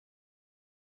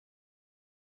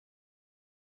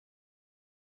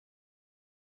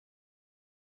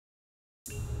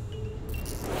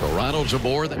Reynolds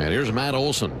aboard, and here's Matt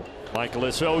Olson.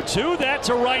 Michaelis 0-2. That's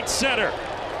to right center.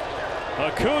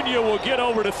 Acuna will get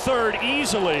over to third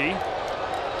easily.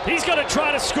 He's going to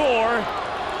try to score.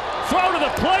 Throw to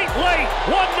the plate late.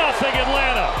 1-0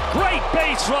 Atlanta. Great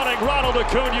base running, Ronald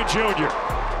Acuna Jr.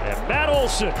 And Matt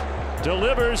Olson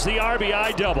delivers the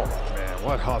RBI double. Man,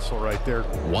 what hustle right there.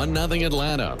 1-0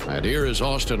 Atlanta. And here is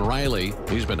Austin Riley.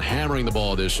 He's been hammering the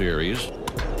ball this series.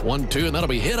 1-2, and that'll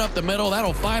be hit up the middle.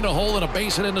 That'll find a hole and a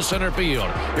base hit into center field.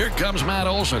 Here comes Matt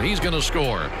Olson. He's going to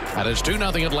score. And it's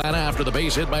 2-0 Atlanta after the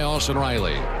base hit by Austin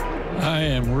Riley. I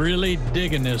am really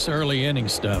digging this early inning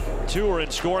stuff. Two are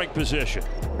in scoring position.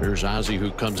 Here's Ozzie,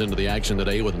 who comes into the action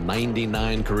today with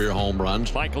 99 career home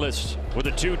runs. Michaelis with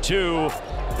a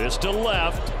 2-2. This to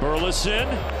left. Burleson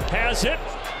has it.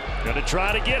 Going to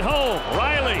try to get home.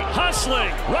 Riley hustling.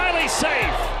 Riley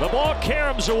safe. The ball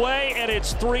caroms away, and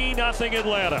it's 3-0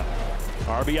 Atlanta.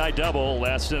 RBI double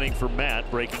last inning for Matt,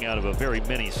 breaking out of a very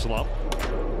mini slump.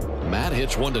 Matt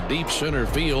hits one to deep center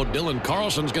field. Dylan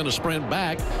Carlson's going to sprint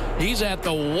back. He's at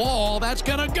the wall. That's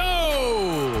going to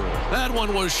go. That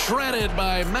one was shredded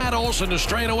by Matt Olson to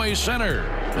straightaway center.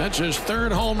 That's his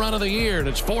third home run of the year, and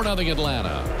it's 4-0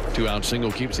 Atlanta. 2-out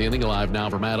single keeps the inning alive now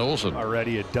for Matt Olson.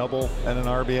 Already a double and an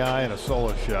RBI and a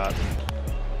solo shot.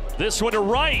 This one to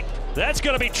right. That's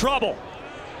going to be trouble.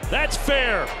 That's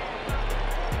fair.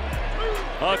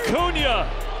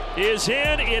 Acuna is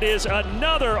in. It is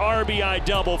another RBI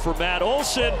double for Matt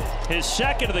Olson. His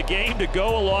second of the game to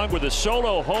go along with a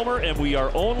solo homer, and we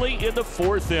are only in the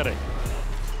fourth inning.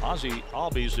 Ozzie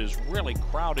Albies is really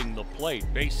crowding the plate.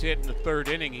 Base hit in the third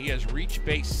inning. He has reached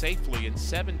base safely in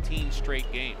 17 straight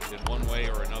games in one way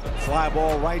or another. Fly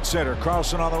ball right center.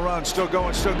 Carlson on the run. Still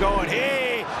going, still going.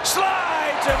 He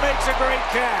slides and makes a great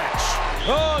catch.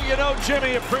 Oh, you know,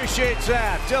 Jimmy appreciates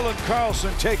that. Dylan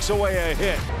Carlson takes away a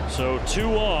hit. So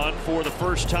 2 on for the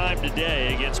first time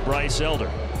today against Bryce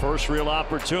Elder. First real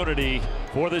opportunity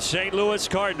for the St. Louis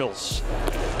Cardinals.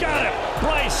 Got him.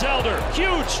 Bryce Elder.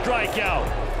 Huge strikeout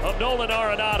of Nolan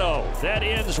Arenado. That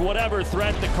ends whatever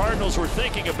threat the Cardinals were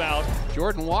thinking about.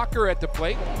 Jordan Walker at the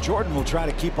plate. Jordan will try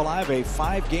to keep alive a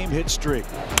 5-game hit streak.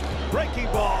 Breaking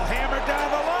ball hammered down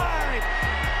the line.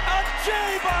 A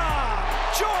J-bomb.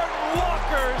 Jordan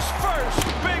Walker's first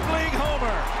big league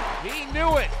homer. He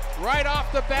knew it right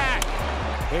off the bat.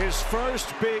 His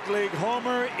first big league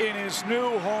homer in his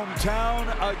new hometown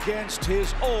against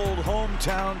his old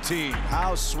hometown team.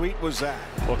 How sweet was that?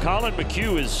 Well, Colin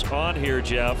McHugh is on here,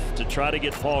 Jeff, to try to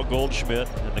get Paul Goldschmidt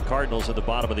and the Cardinals in the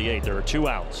bottom of the 8th. There are 2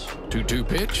 outs. 2-2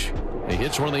 pitch. He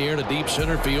hits one in the air to deep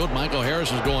center field. Michael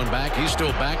Harris is going back. He's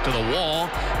still back to the wall.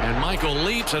 And Michael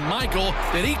leaps. And Michael,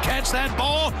 did he catch that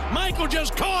ball? Michael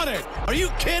just caught it. Are you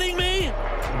kidding me?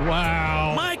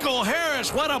 Wow. Michael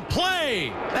Harris, what a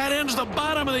play. That ends the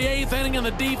bottom of the 8th inning, and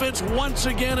the defense once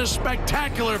again is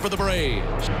spectacular for the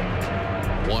Braves.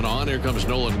 1 on. Here comes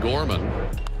Nolan Gorman.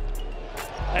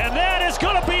 And that is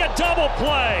going to be a double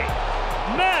play.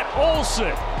 Matt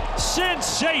Olson,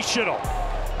 sensational.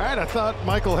 All right, I thought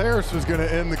Michael Harris was going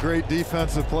to end the great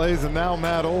defensive plays, and now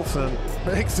Matt Olson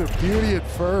makes a beauty at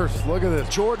first. Look at this.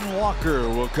 Jordan Walker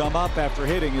will come up after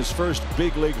hitting his first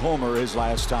big league homer his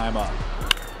last time up.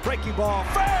 Breaking ball,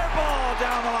 fair ball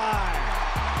down the line.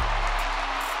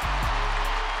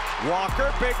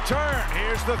 Walker, big turn.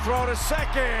 Here's the throw to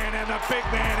second, and the big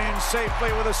man in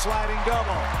safely with a sliding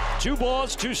double. 2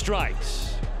 balls, 2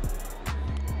 strikes.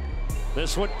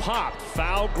 This one popped,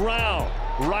 foul ground.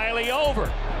 Riley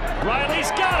over.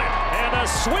 Riley's got it, and the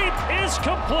sweep is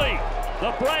complete.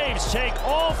 The Braves take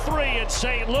all 3 in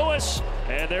St. Louis,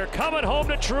 and they're coming home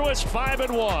to Truist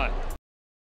 5-1.